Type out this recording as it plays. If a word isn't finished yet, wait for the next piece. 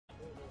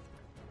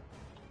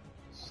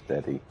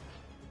Steady.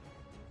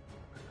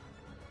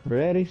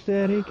 Ready,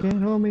 steady,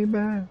 can't hold me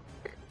back.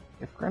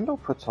 If Grendel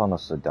puts on a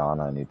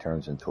Sedana and he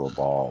turns into a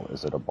ball,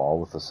 is it a ball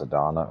with a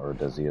Sedana, or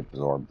does he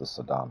absorb the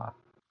Sedana?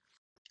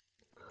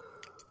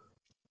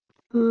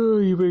 Oh,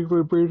 you make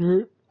my brain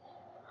hurt.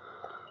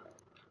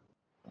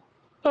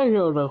 I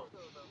don't know.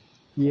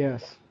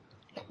 Yes.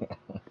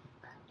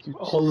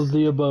 All of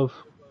the above.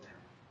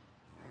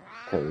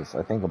 Because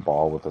I think a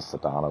ball with a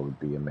Sedana would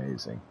be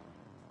amazing.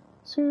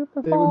 Super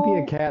It ball. would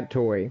be a cat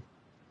toy.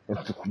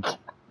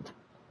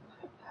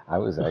 I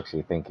was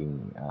actually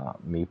thinking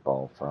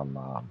Meatball from,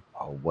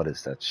 what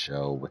is that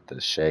show with the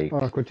shake?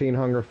 Aqua Teen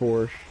Hunger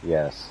Force.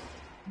 Yes.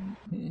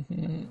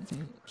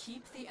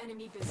 Keep the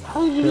enemy busy.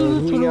 How did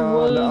you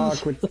know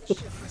that's what it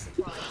was?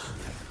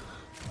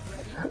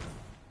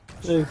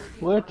 Hey,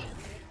 what?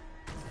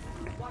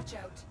 Watch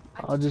out.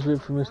 I'll just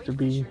wait for Mr.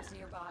 B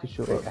to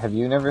show up. Have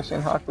you never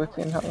seen Aqua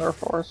Teen Hunger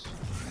Force?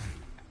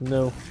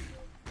 No.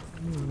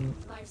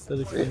 That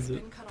explains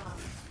it.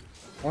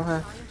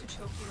 Okay.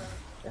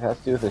 It has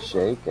to do with a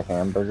shake, a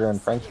hamburger,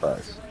 and french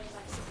fries.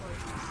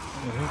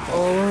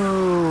 Oh,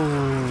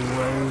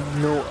 I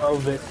know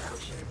of it.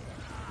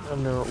 I've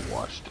never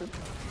watched it.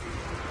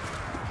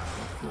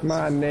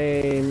 My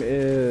name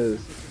is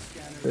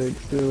Big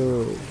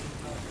Sue.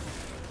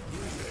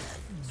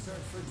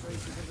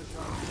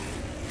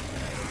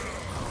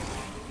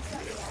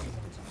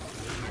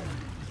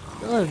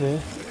 Where are they?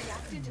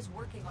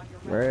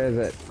 Where is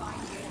it?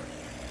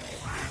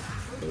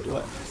 Wait,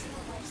 what?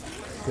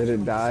 Did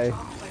it die?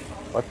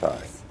 What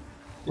die?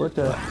 What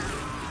the?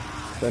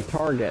 The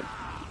target.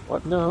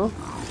 What? No.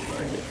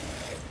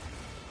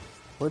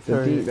 What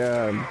target?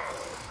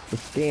 The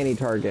scanny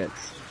target.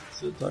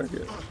 It's the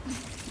target.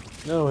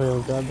 No, we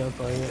don't got that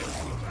target.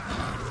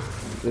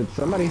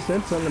 Somebody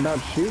said something about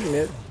shooting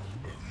it.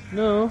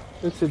 No,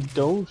 it said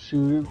don't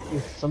shoot it.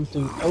 There's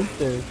something out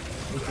there.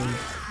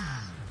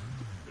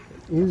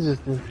 He's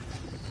just a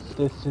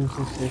distance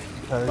target.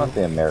 It's not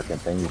the American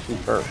thing, you shoot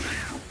first.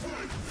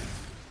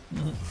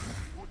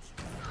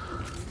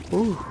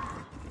 Ooh.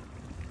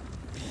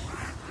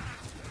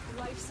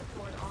 Life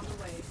support on the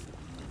way.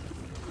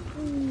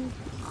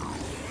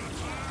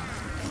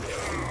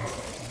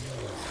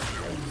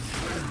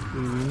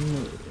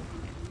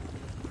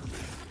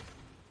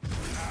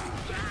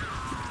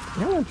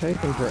 Y'all are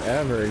taking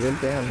forever to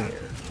get down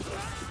here.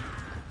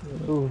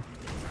 Ooh.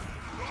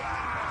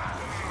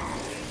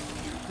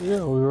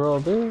 Yeah, we were all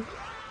there.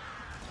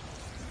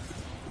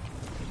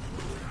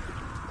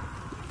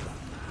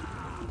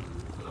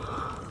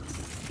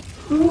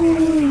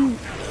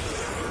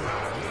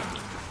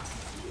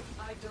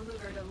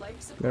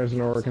 There's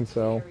an Oregon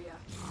cell.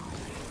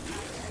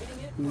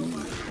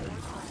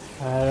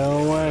 I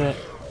don't want it.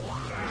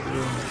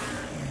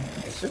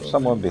 Is there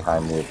someone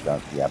behind me?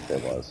 Yep, there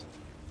was.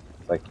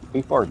 It's like,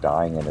 people are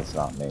dying and it's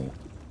not me.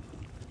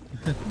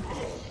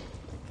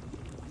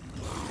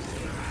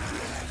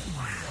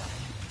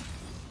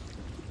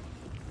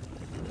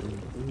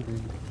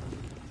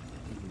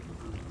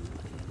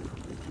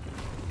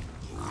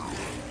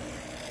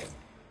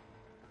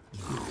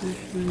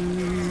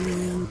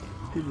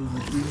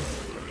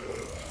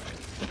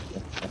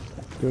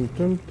 Dun,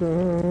 dun,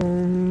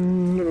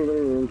 dun.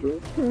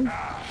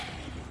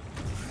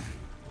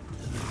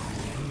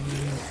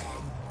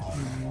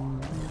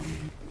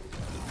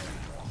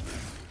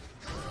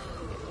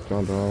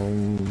 Dun,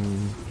 dun.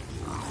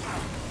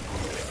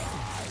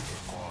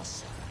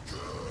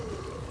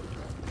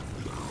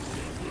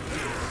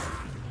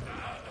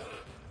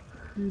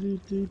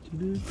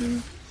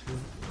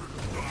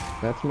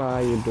 That's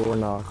my door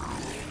knock.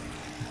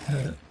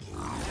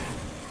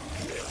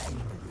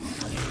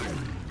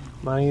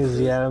 Mine is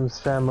the Addams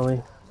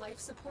Family. Life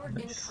support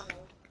incoming.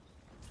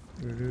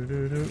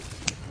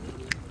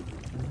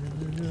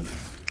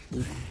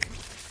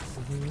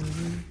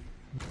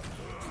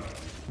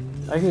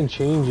 I can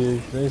change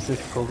it. It's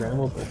just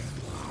programmable.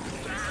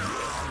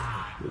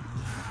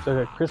 So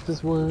I got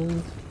Christmas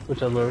ones,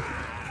 which I love.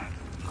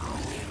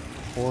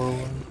 Horror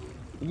ones.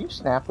 Can you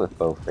snap with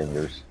both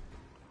fingers?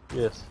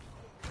 Yes.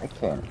 I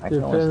can't. I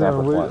can only snap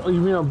with one. Oh,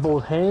 you mean on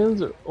both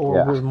hands or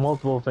Yeah. with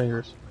multiple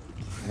fingers?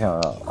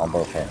 No, on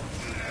both hands.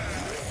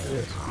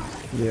 Yes.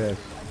 Yes.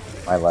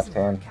 My left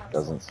hand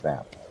doesn't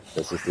snap.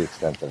 This is the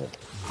extent of it.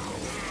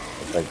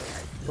 It's like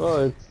Well,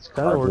 it's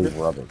kind of hardly working.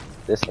 rubbing.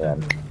 This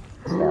hand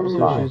snaps So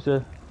fine.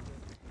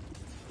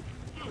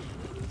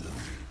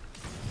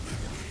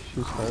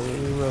 she's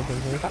hardly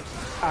rubbing her.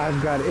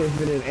 I've got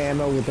infinite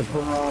ammo with the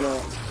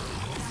piranha.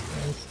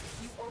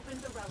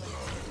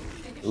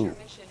 Ooh,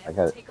 I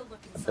got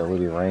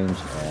ability range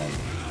and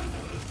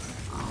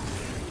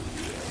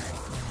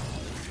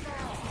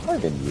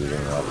I've been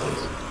using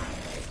weapons.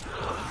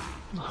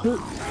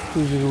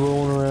 She's just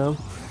rolling around.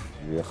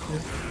 Yeah.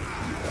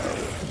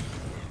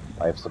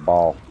 Life's a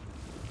ball.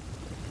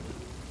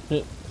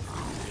 Yeah.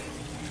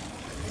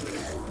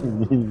 I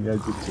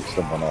just took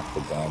someone off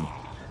the gun.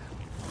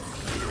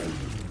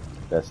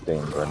 Best day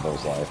in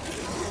Grendel's life.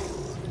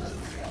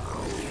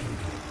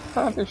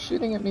 Ah, they're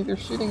shooting at me, they're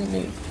shooting at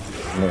me.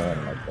 I'm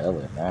in my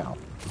belly now.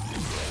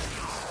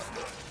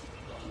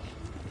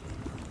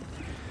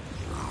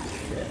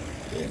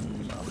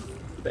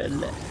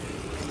 Bella.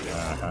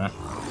 Uh-huh.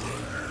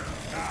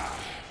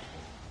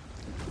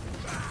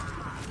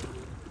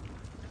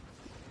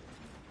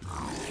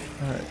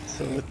 Alright,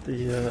 so with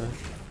the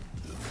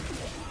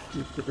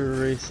Jupiter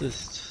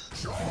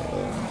racist,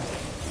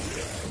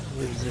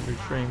 lives every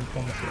frame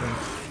comes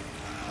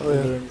from.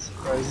 Were there any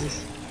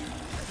surprises?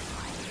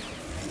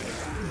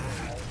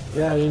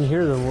 Yeah, I didn't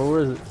hear them. Where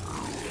was it?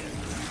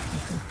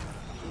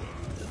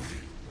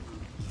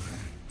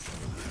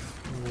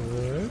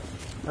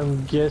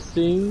 I'm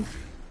guessing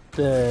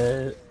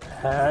that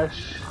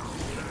Ash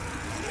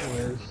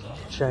was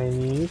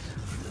Chinese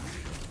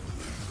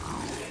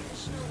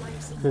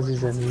because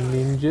he's a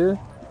ninja.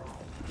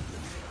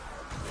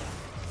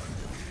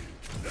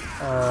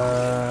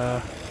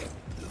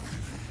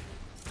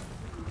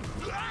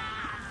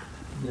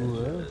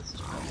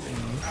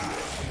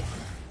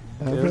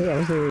 I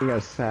was thinking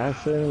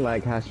assassin,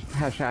 like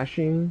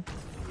hashashin.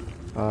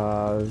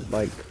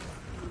 Like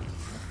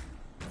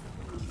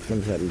what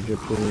is that,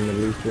 Egyptian,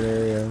 Middle Eastern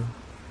area?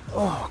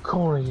 Oh,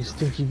 come on, you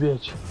stinky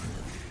bitch!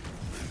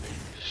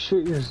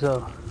 Shit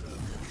yourself.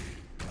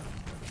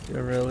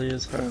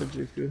 Aurelius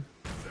Harajuku.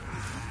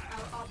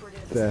 Our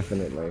operative is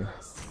Definitely.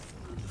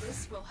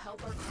 This will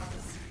help our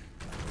cause.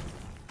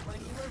 When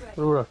you are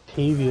ready, What about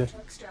Octavia? to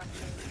extract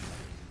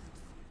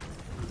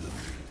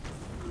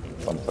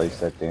One place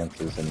that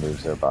dances and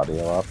moves their body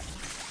a lot.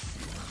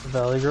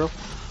 Valley Girl?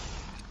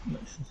 Nice.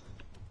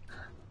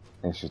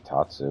 I think she's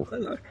Tatsu.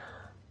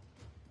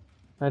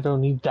 I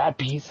don't need that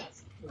piece.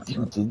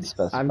 You didn't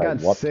specify I've got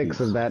what 6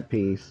 piece. of that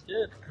piece.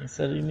 He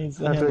said he needs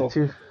the I have handle.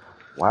 2.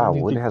 Wow, I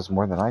need Wood to- has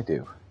more than I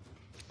do.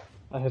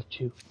 I have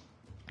 2.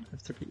 I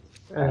have 3.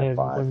 I have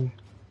 5. 1.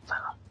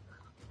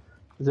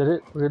 Is that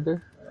it? We're good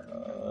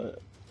there?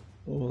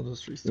 We'll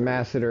just restart.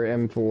 Masseter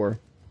M4.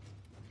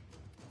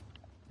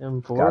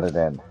 M4? Got it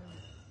in.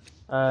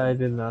 I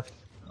did not.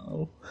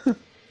 Oh.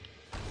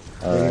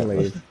 Alright,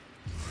 Leave.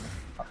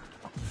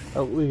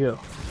 Out we go.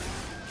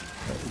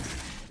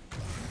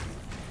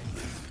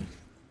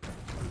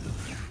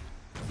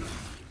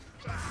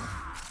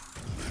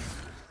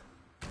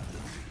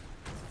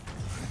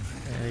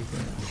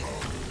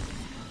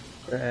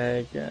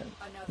 Dragon.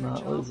 another Not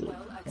job lizard.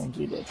 well Don't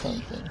do that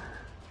tongue thing.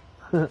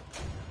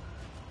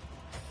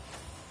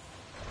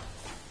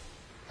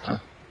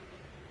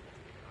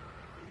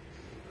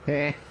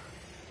 Heh.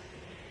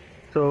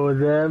 So would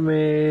that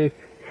make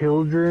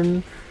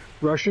Hildren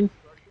Russian?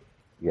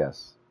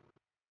 yes.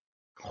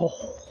 Oh,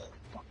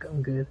 fuck,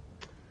 I'm good.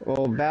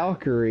 Well,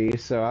 Valkyrie,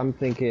 so I'm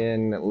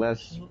thinking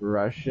less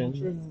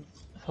Russian.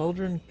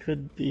 Heldren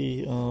could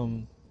be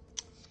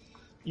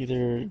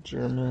either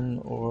German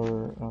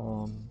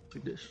or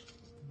Swedish.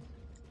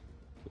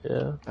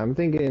 Yeah. I'm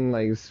thinking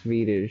like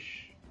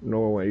Swedish,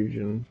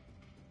 Norwegian.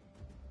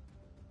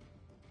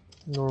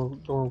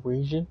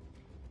 Norwegian?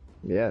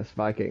 Yes,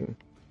 Viking.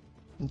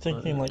 I'm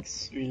thinking like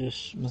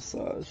Swedish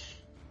massage.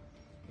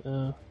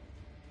 Yeah.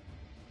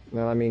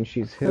 Well, I mean,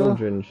 she's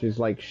Hildren. She's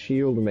like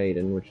Shield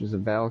Maiden, which is a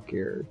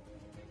Valkyrie.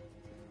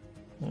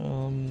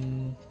 Well,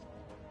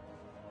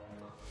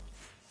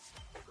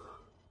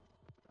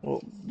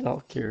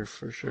 Valkyr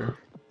for sure.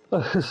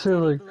 So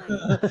like,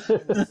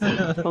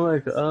 I'm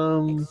like, Extracts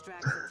a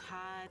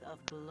tide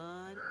of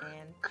blood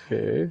and pain.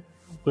 okay.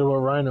 What about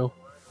Rhino?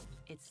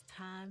 It's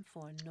time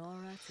for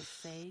Nora to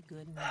say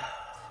goodnight.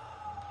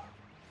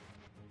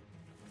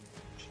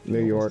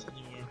 New York.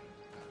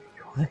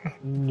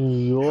 New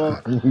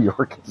York. New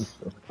York is...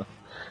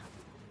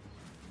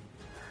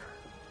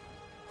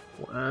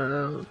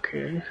 Wow,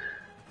 okay.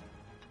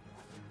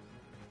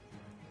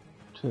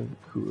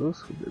 Who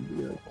else would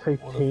there be?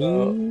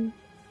 Titanium?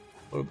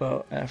 What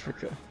about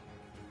Africa?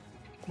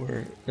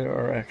 Where there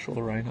are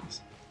actual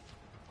rhinos.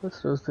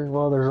 Let's just think,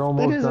 well, there's That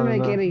almost doesn't not make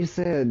enough. any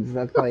sense.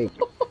 That's like.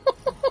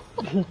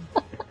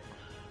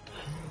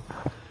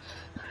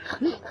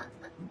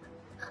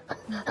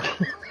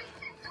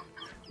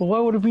 Well, why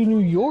would it be New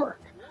York?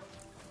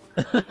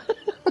 Because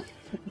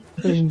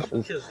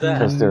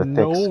they're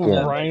no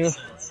thick-skinned. rhino.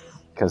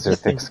 Because they're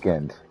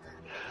thick-skinned.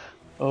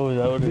 Oh, is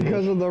that what it is?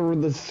 Because of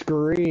the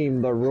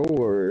scream, the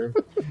roar.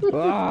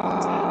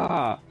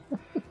 Ah!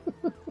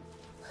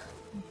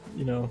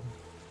 You know,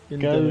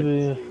 Gotta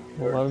be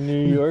a lot of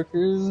New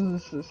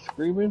Yorkers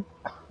screaming.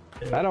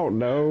 I don't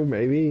know,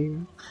 maybe.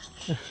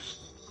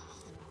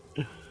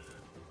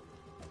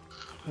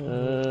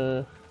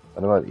 What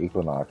about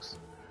Equinox?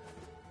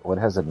 What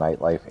has a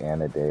nightlife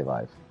and a day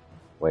life?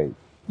 Wait,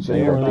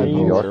 shouldn't that be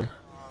New York?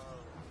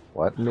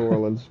 What? New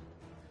Orleans.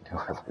 New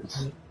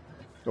Orleans.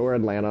 Or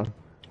Atlanta.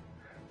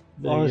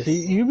 Honestly,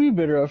 you'd be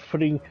better off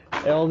putting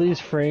all these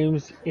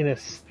frames in a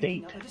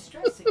state.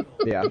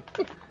 Yeah.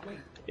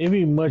 It'd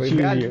be much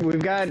easier.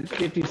 We've got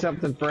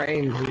 50-something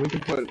frames, and we can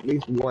put at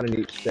least one in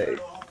each state.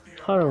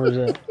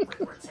 100%.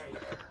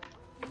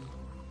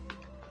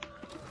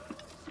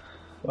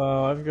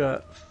 Wow, I've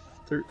got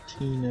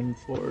 13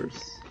 M4s.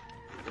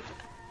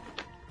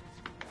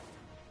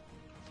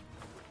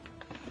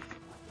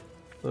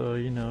 So,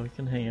 you know, we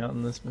can hang out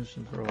in this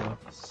mission for a while.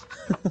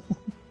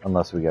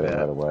 Unless we get it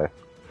right away.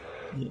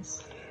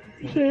 Yes.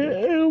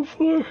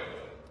 M4.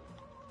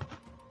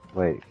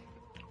 Wait.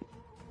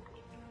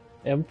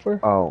 M4?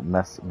 Oh,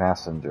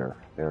 messenger.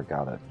 There,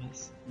 got it.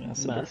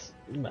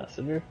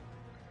 Messenger.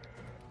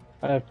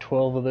 I have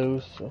 12 of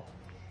those, so.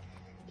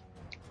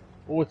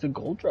 Oh, it's a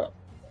gold drop.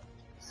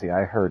 See,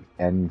 I heard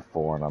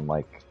N4, and I'm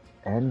like,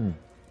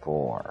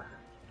 N4.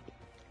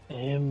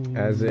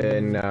 As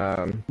in,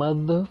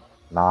 Mother.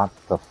 Not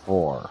the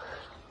 4.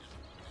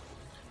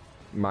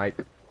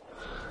 Mike.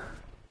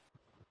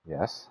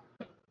 Yes?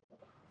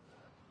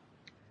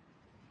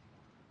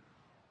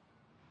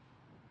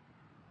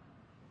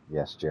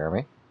 Yes,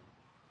 Jeremy?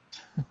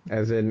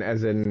 As in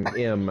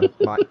M.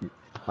 Mike.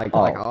 Like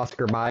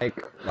Oscar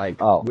Mike. Like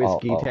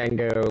Whiskey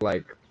Tango.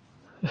 Like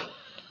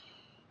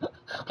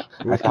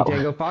Whiskey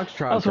Tango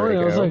Foxtrot. I was wondering,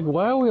 I was like,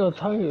 why are we all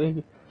talking?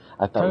 Like,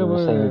 I thought we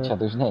were saying each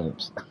other's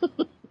names.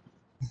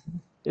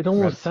 It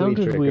almost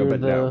sounded Draco, weird, but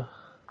though. no.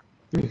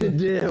 It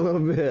did a little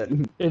bit.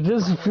 It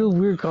doesn't feel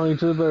weird calling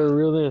each other by our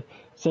real name,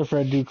 except for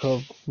I do call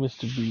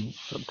Mr. B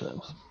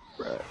sometimes.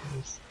 Right.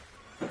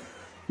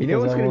 You know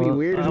what's gonna be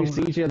weird if we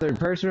see each other in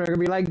person? We're gonna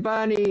be like,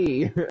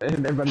 Bunny!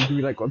 And everybody's gonna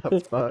be like, what the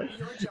fuck?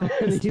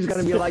 And he's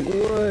gonna be like,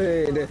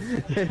 Wood!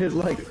 And it's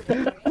like,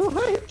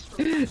 what?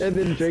 And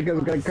then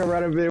Draco's gonna come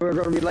around and we're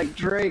gonna be like,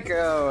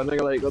 Draco! And they're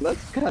like, well,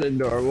 that's kinda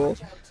normal.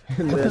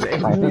 And then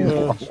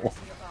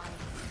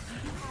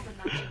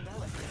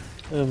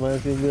and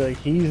mine's gonna be like,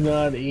 he's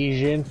not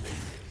Asian.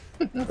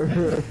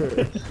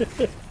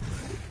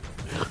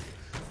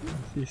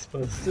 He's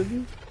supposed to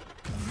be?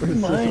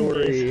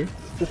 Sorry.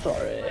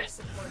 Sorry.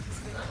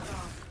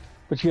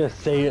 But you gotta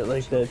say it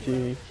like that, too.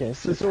 You can't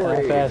say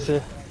half-ass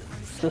it.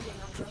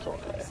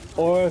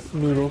 Or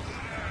noodles.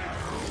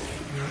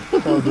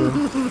 It's all good.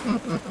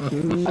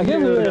 I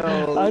can't believe that.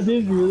 I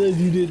didn't realize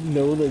you didn't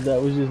know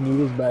that was just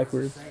noodles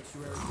backwards.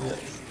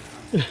 Yes.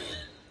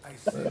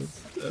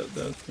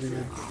 That's pretty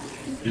good.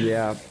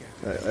 Yeah,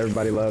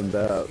 everybody loved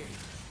that.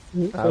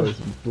 I was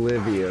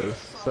oblivious.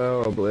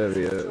 So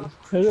oblivious.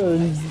 I know,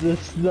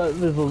 it's not,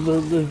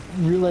 the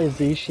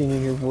realization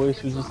in your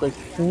voice was just like,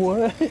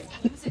 what?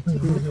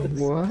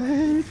 What?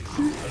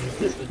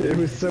 It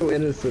was so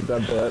innocent, I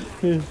bet.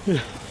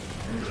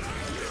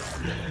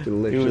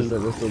 Delicious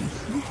innocence.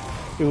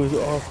 It was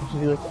awesome to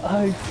be like,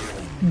 I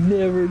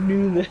never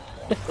knew that.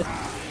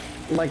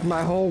 Like,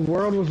 my whole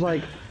world was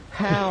like,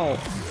 how?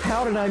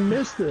 How did I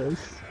miss this?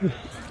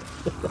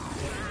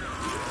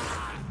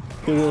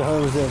 Because it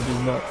 100%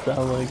 does not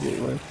sound like it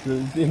when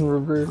it's in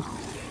reverse.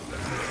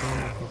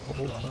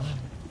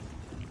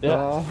 The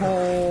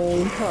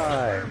whole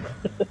time.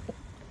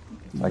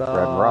 Like red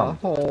rum.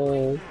 The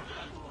whole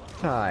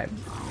time.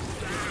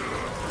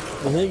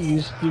 And that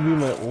used to be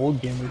my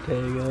old gamer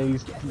tag, and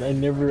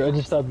I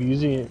just stopped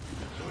using it.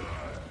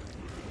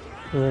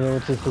 And then I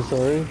went to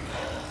Thesauri.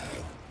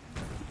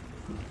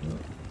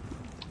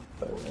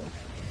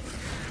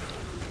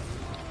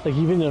 Like,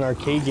 even in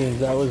arcade games,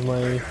 that was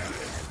my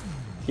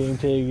game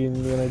tag,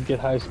 and when I'd get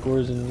high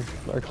scores in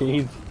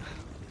arcades.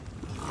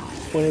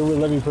 When it would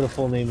let me put a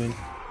full name in.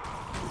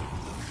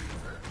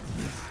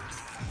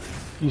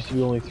 Used to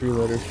be only 3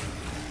 letters.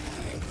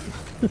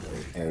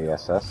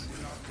 ASS?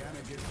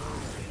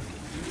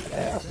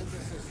 Ass.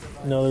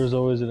 No, there was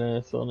always an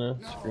S on the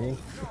screen.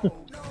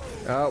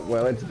 Oh,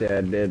 well, it's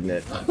dead, didn't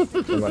it?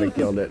 Somebody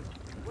killed it.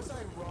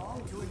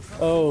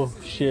 Oh,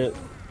 shit.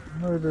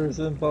 Murderous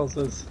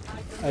impulses.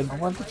 I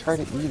wanted to try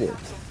to eat it.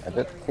 I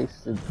bet it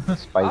tasted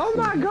spicy. Oh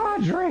my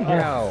god,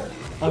 Draco!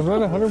 I'm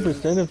not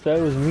 100% if that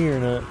was me or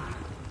not.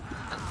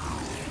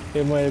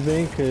 It might have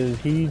been because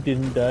he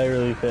didn't die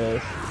really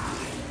fast.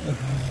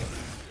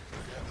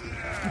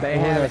 They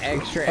have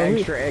extra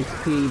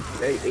XP,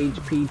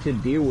 HP to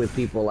deal with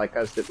people like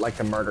us that like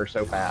to murder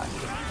so fast.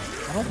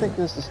 I don't think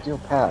this is Steel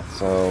Path,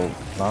 so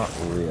not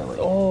really.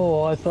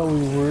 Oh, I thought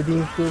we were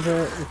doing Steel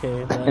Path?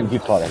 Okay. And you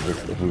thought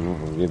we were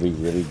really,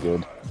 really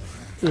good.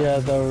 Yeah,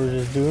 I thought we were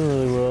just doing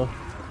really well.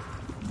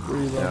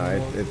 No,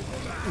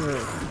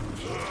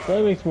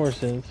 That makes more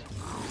sense.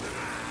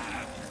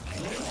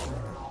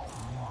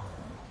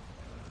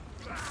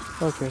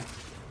 Okay.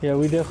 Yeah,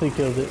 we definitely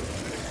killed it.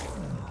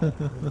 I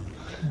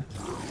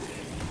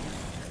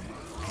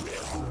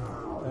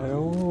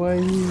don't know why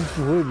you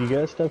would. You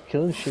gotta stop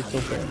killing shit so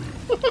fast.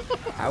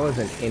 I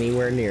wasn't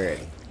anywhere near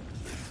it.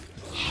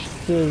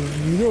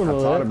 You don't know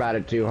I thought about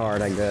it too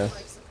hard, I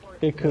guess.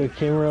 It could have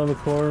came around the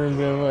corner and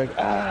been like,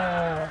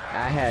 ah!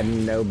 I had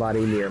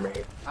nobody near me.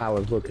 I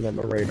was looking at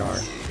the radar.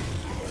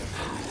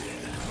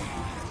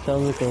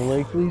 Sounds like a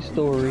likely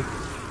story.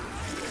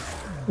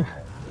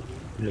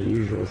 The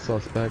usual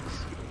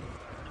suspects.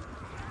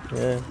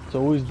 Yeah, it's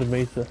always the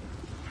Mesa.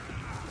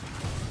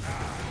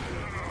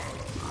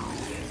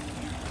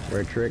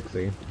 We're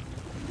Trixie.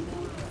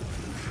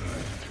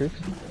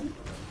 Trixie?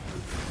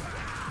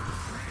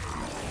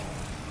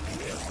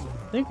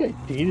 I think I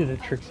dated a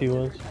Trixie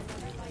once.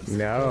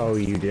 No,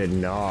 you did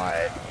not.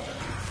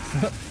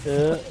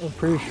 Yeah, I'm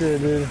pretty sure I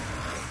did.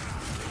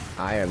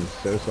 I am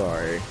so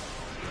sorry.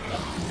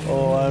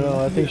 Oh, I know.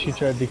 I think she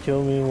tried to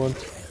kill me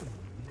once.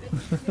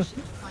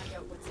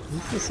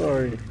 I'm so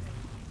sorry.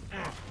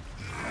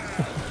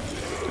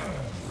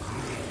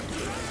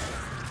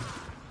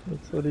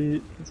 That's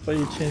why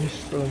you changed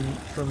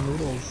from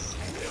noodles.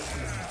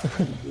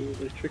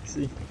 Like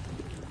Trixie.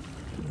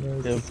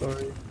 No, Yep. so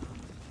sorry.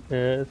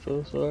 Yeah,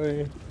 so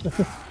sorry.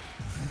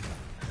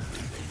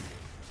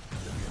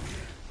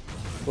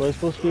 Well, it's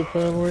supposed to be a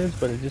play on words,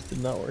 but it just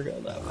did not work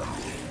out that way.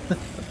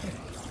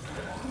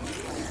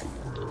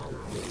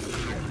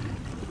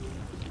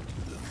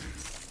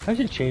 I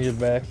should change it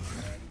back.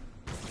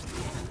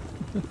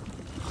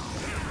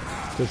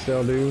 To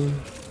still do.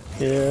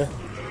 Yeah.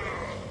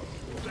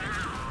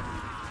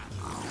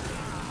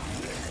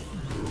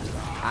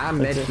 I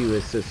met you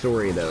as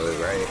Sasori though,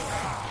 right?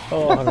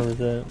 Oh,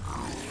 100%.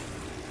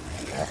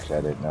 Actually,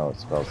 I didn't know it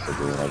spelled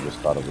Sedoon. I just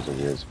thought it was a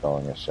weird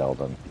spelling of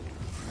Sheldon.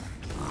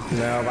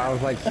 No, I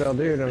was like, still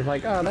do, and I was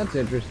like, oh, that's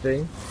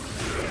interesting.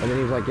 And then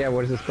he was like, yeah,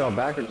 what does it spell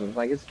backwards? I was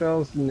like, it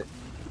spells.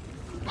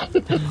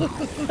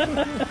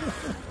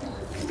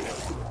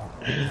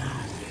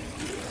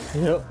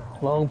 Yep.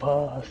 Long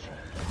pause.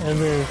 And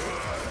then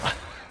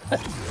I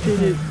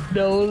didn't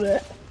know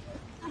that.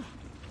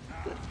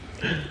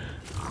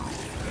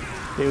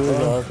 It was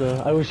awesome.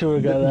 I wish I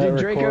would have got that Did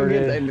Draco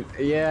recorded. get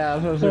that? Yeah, I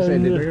was supposed to say,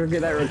 did Draco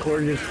get that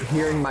recorded just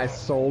hearing my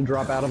soul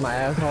drop out of my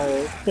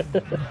asshole?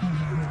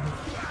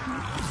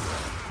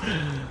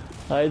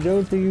 I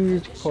don't think he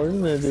was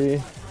recording that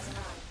day.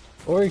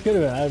 Or he could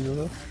have been, I don't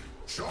know.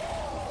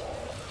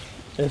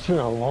 It's been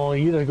a long,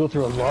 you gotta go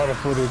through a lot of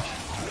footage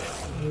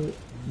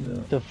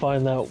to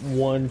find that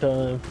one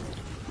time.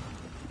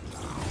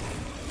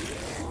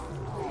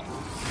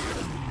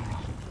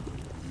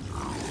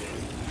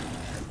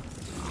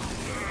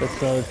 That's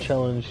not a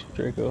challenge,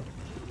 Draco.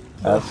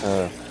 That's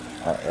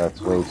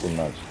way too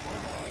much.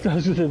 I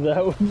was gonna say,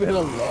 that would have been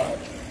a lot.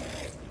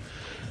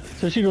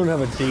 Especially you don't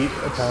have a date,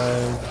 a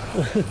time.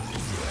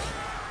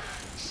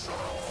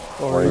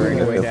 Or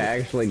any way to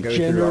actually go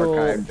general,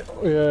 through archived.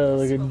 yeah,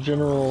 like a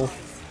general,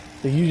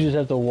 like you just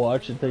have to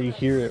watch it till you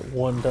hear it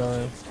one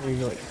time. And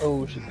you're like,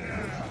 oh shit.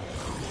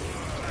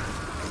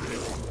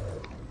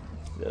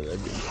 Yeah,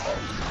 that'd be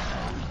awesome.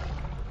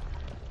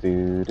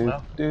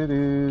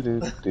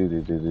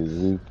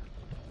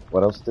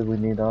 What else did we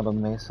need on the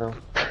Mesa?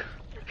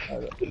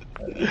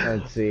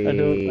 Let's see. I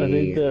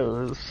think that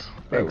was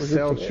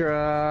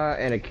Exceltra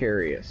and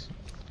Icarius.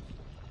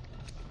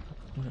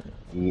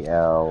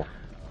 EL.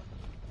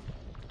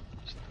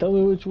 Tell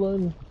me which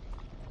one.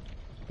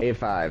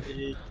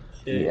 A5.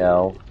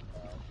 EL.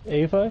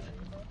 A5?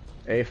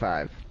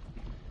 A5.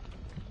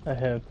 I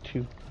have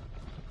 2.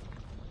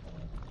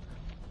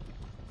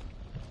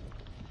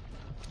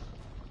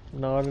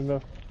 Not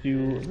enough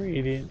to do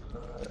Radiant.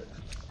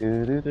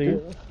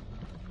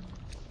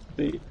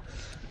 Wait,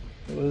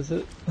 what was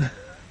it?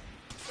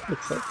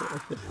 Exceltra,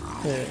 okay.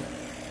 Yeah.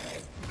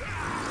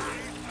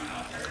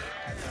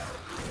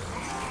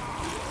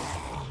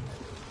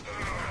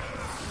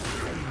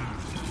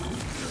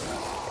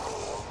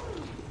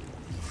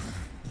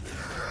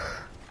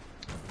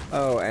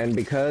 Oh, and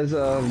because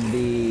of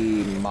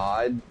the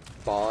mod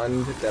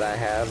bond that I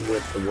have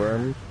with the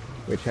worm,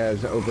 which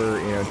has over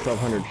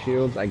 1,200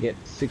 shields, I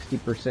get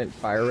 60%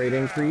 fire rate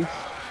increase,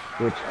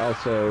 which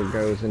also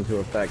goes into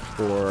effect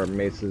for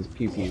Mesa's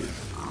pew-pews.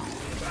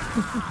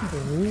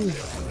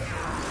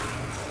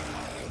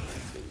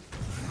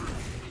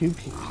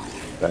 Pew-pews.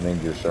 That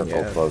means your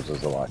circle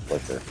closes a lot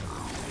quicker.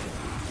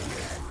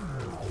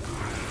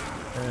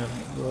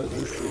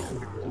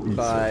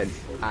 But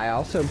I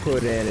also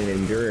put in an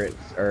endurance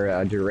or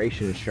a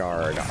duration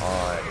shard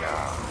on,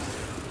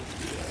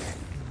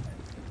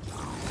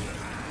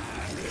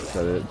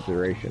 so the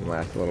duration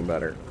lasts a little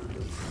better.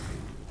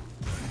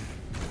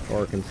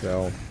 Or can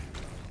sell.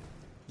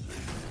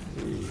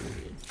 I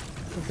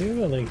think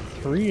about like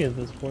 3 at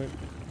this point.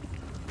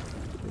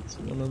 That's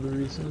one of the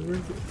reasons we're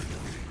good.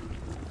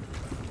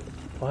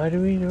 Why do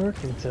we need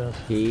working cells?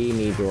 He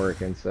needs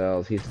working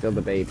cells. He's still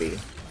the baby.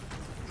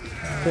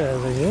 Yeah,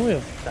 like you only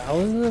have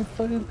thousands of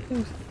fucking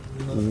things?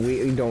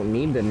 We don't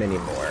need them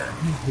anymore.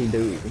 We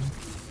do.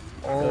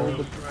 All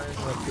the prime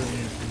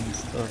weapons and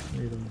stuff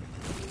need them.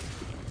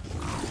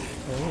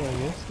 Oh, I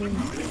guess so.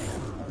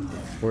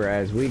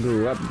 Whereas we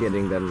grew up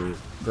getting them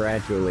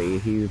gradually.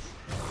 He's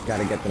got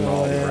to get them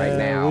all right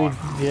now.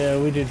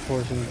 We did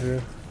force him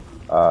through.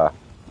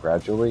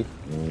 Gradually?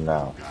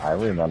 No. I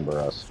remember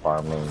us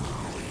farming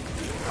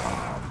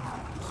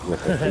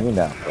with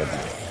Athena for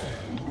that.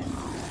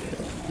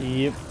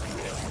 Yep.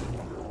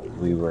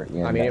 We were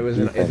in I mean, it was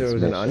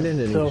an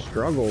unending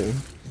struggle.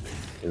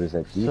 It was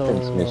a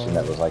defense mission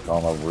that was like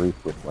on a roof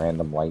with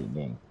random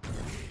lightning.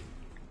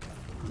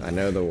 I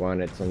know the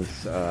one. It's on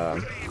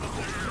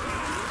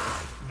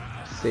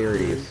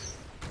series.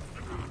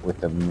 With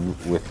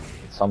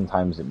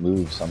sometimes it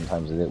moves,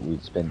 sometimes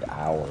we'd spend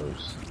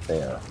hours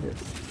there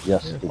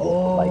just to get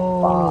like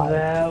 5.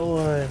 That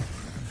one.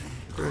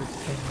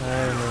 I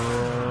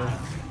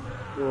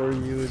know. Or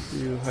you would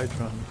do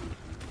Hydron.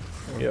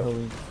 Or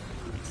Heli.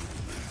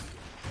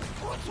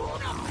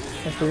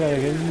 I forgot I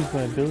gotta use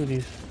my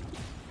abilities.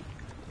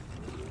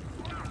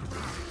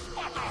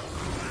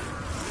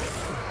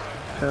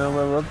 trying to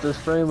level up this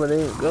frame, but it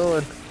ain't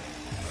going.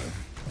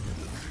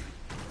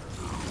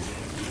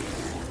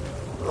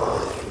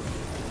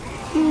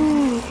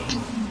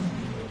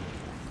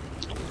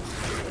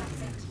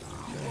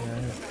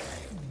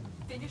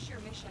 Finish your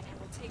mission and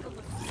we'll take a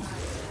look inside.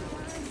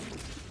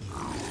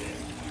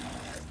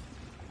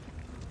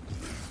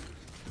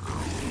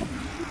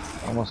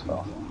 Almost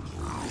fell.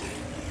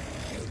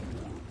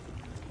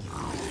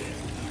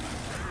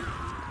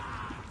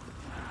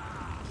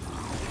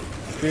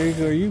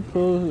 Jericho, are you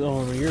close?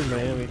 Oh, no, you're in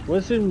Miami.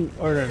 What's in,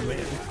 or not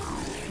Miami?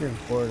 You're in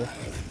Florida.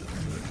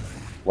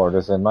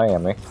 Florida's in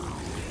Miami.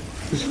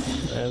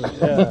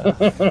 Yeah.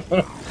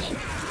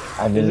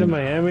 I mean, Is it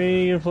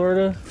Miami in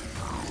Florida?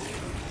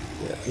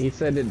 Yeah, he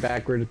said it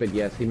backwards, but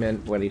yes, he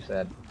meant what he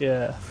said.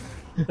 Yeah.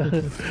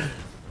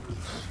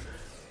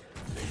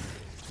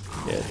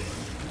 Yes.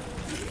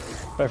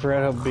 I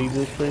forgot how big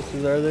those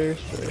places are there,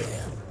 so...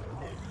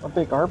 how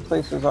big our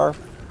places are.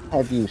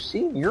 Have you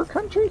seen your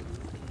country?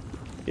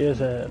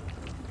 Yes, I have.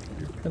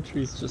 Your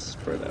country's just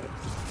spread out.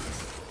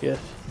 Yes.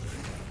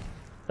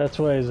 That's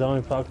why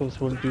zombie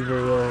apocalypse wouldn't do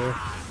very well here.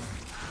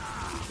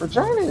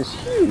 Regina is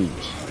huge.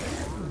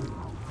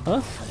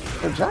 Huh?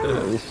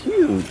 Regina is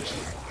huge.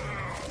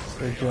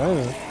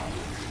 Regina?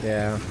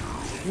 Yeah.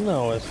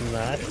 No, it's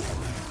not.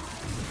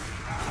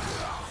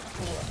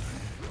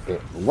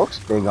 It looks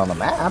big on the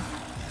map.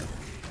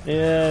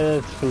 Yeah,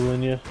 that's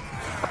fooling you.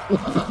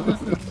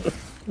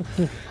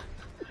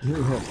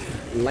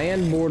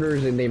 Land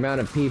borders and the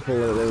amount of people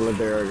that live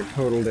there are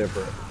total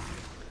different.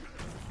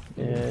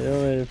 Yeah,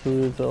 don't let it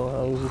fool its all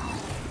houses.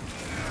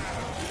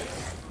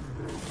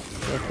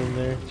 Nothing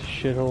there. It's a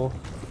shithole.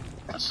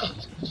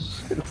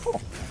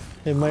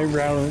 It might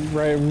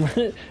rhyme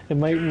it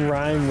might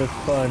rhyme with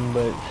fun,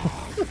 but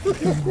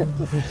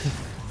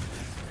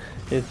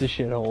it's a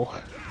shithole.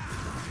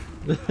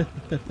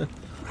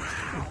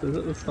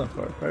 That's not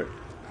far apart.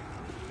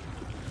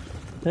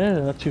 Yeah,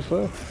 not too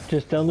far.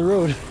 Just down the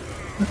road.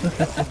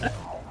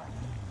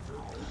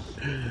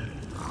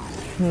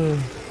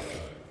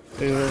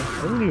 Anyway,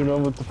 I don't even know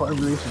what the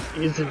population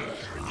is in.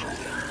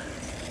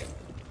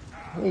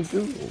 Hey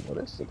Google, what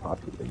is the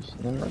population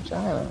in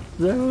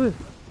Regina?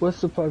 What's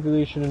the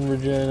population in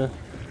Regina?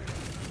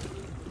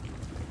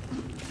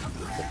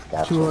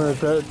 Gotcha.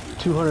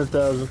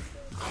 200,000.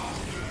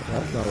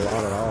 That's not a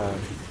lot at all.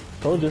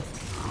 Told you.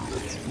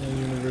 It's my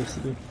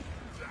university.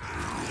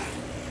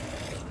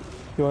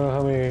 You wanna know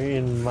how many are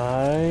in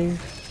my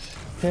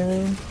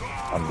town?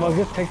 Well, I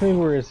guess technically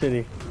we're a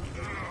city.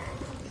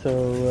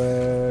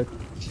 So,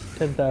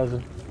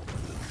 10,000.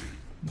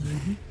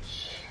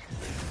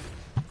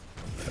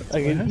 I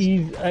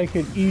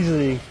could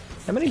easily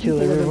How many kill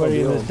people live in everybody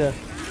in Mobile? this town.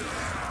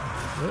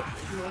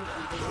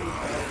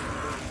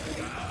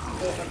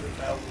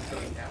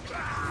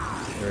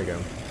 There we go.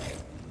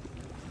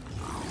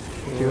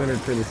 200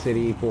 for the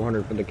city,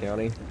 400 for the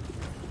county.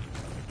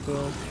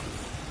 So,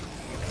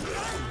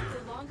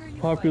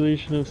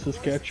 population of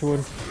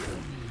Saskatchewan,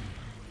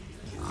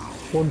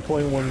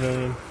 1.1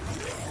 million.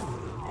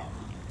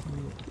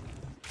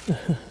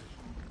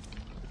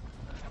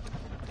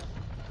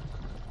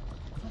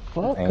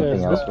 Fuck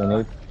Anything us. else we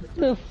need? What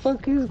the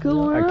fuck is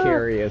going on?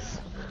 Acarius.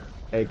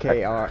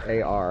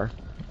 A-K-R-A-R.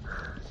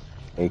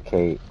 AK.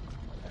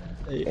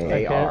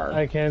 A-R.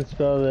 I can't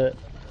spell that.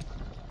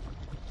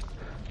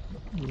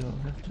 You don't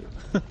have to.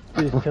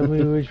 Just tell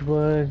me which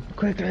one.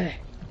 Quickly.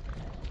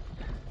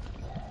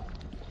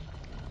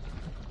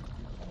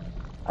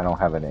 I don't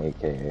have an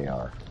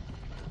AKAR.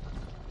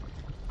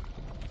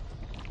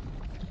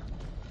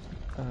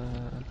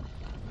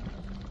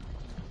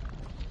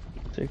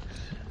 Six.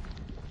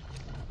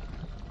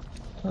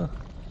 Huh.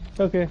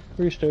 Okay,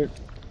 restart.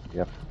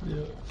 Yep.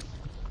 Yeah.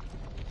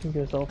 I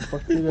guess I'll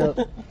fuck it up.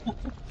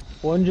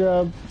 One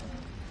job.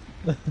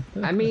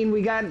 I mean,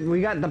 we got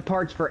the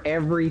parts for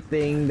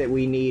everything that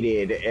we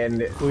needed,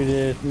 and We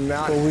did.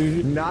 not But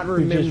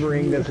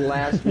remembering this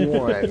last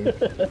one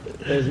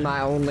is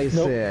my only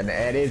Nope. sin,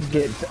 and it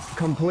gets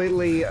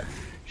completely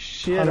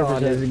shit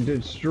on 100%. and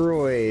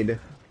destroyed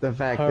the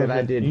fact that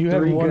I did You had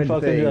three one good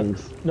fucking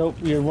things. job. Nope,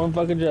 you had one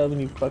fucking job and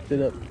you fucked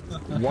it up.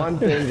 One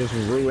thing just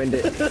ruined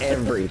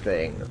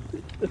everything.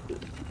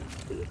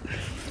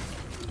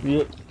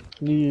 Yep.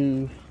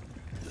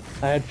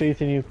 I had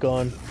faith in you.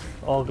 Gone.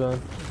 All gone.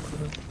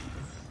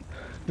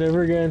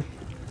 Never again.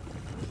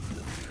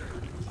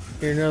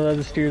 You're not allowed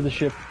to steer the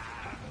ship.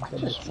 I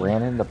just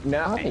ran into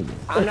No, Bonnie.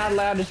 I'm not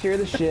allowed to steer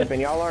the ship, and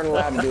y'all aren't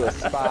allowed to do a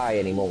spy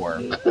anymore.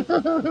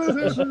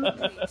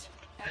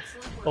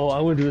 Oh,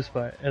 I'm gonna do a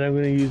spy, and I'm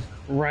gonna use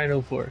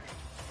Rhino for it.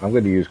 I'm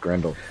going to use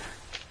Grendel.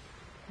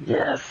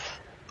 Yes.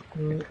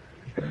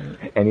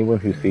 Anyone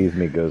who sees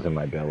me goes in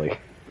my belly.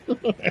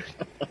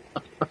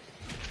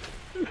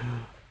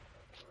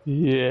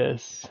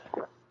 Yes.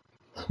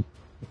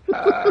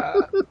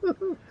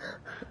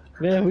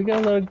 Man, we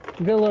got a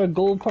lot of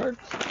gold parts.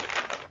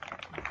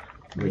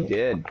 We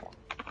did.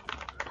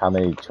 How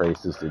many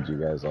traces did you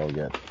guys all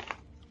get?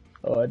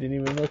 Oh, I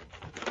didn't even look.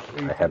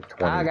 I have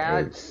 20. I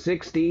got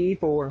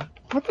 64.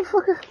 What the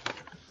fuck?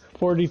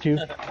 42.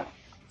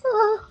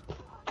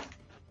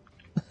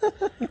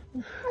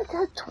 I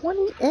got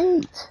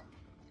 28.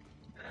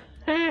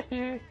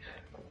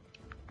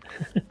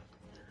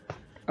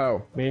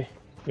 Oh,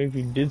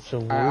 Maybe you did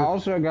some work. I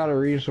also got a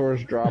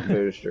resource drop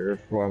booster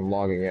while I'm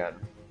logging in.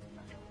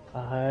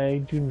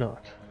 I do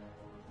not.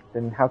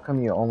 Then how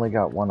come you only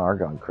got one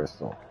argon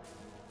crystal?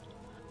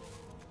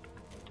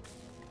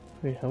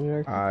 Wait, how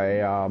many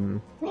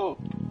are? Oh,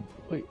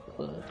 Wait.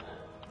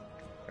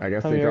 I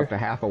guess How they many dropped a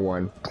half of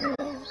one.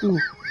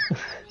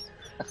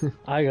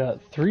 I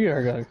got 3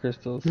 argon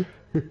crystals.